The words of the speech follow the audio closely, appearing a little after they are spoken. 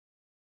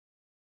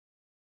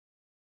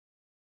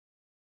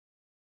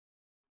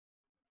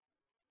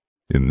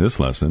In this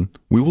lesson,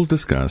 we will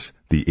discuss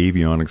the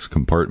avionics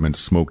compartment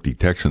smoke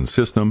detection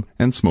system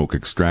and smoke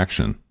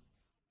extraction.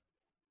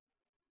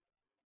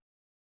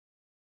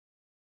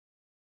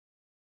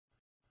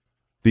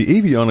 The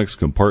avionics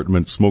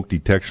compartment smoke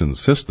detection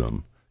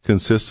system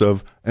consists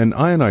of an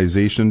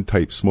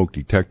ionization-type smoke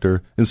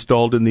detector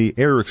installed in the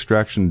air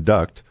extraction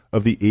duct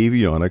of the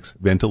avionics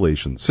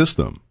ventilation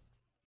system.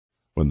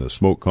 When the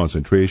smoke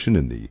concentration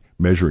in the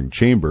measuring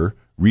chamber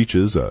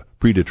reaches a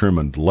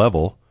predetermined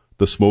level,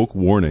 the smoke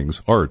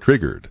warnings are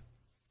triggered.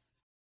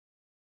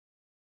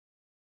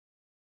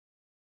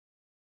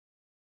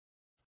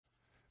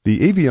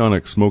 The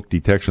avionics smoke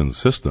detection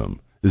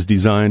system is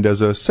designed as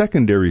a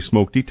secondary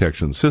smoke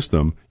detection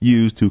system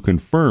used to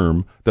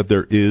confirm that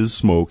there is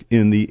smoke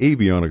in the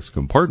avionics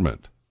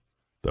compartment.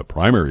 The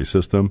primary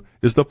system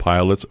is the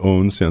pilot's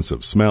own sense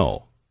of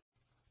smell.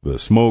 The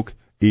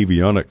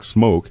avionics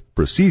smoke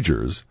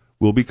procedures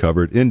will be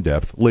covered in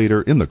depth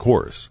later in the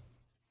course.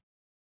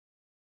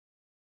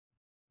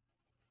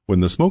 When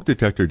the smoke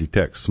detector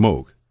detects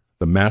smoke,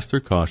 the master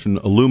caution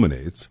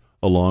illuminates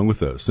along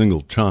with a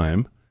single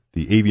chime.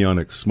 The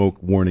avionics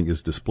smoke warning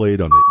is displayed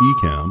on the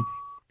ECAM.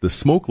 The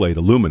smoke light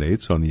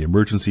illuminates on the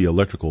emergency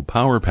electrical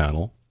power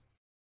panel.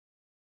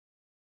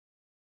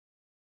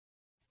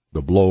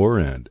 The blower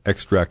and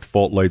extract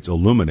fault lights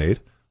illuminate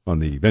on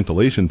the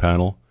ventilation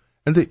panel,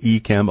 and the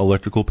ECAM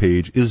electrical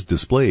page is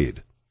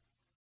displayed.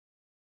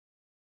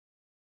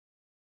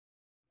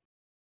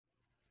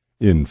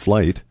 In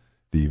flight,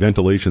 the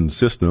ventilation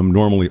system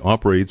normally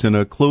operates in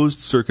a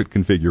closed-circuit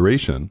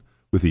configuration,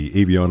 with the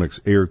avionics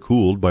air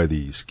cooled by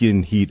the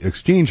skin heat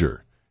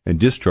exchanger and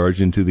discharged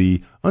into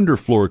the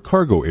underfloor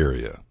cargo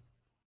area.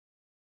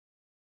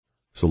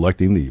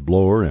 Selecting the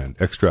blower and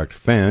extract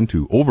fan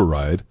to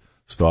override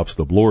stops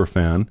the blower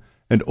fan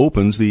and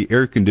opens the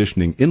air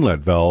conditioning inlet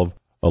valve,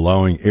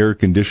 allowing air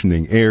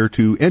conditioning air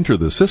to enter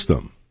the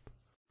system.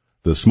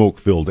 The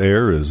smoke-filled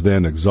air is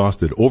then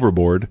exhausted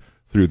overboard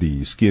through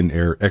the skin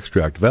air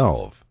extract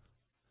valve.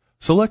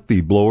 Select the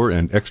blower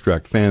and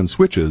extract fan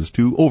switches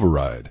to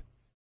override.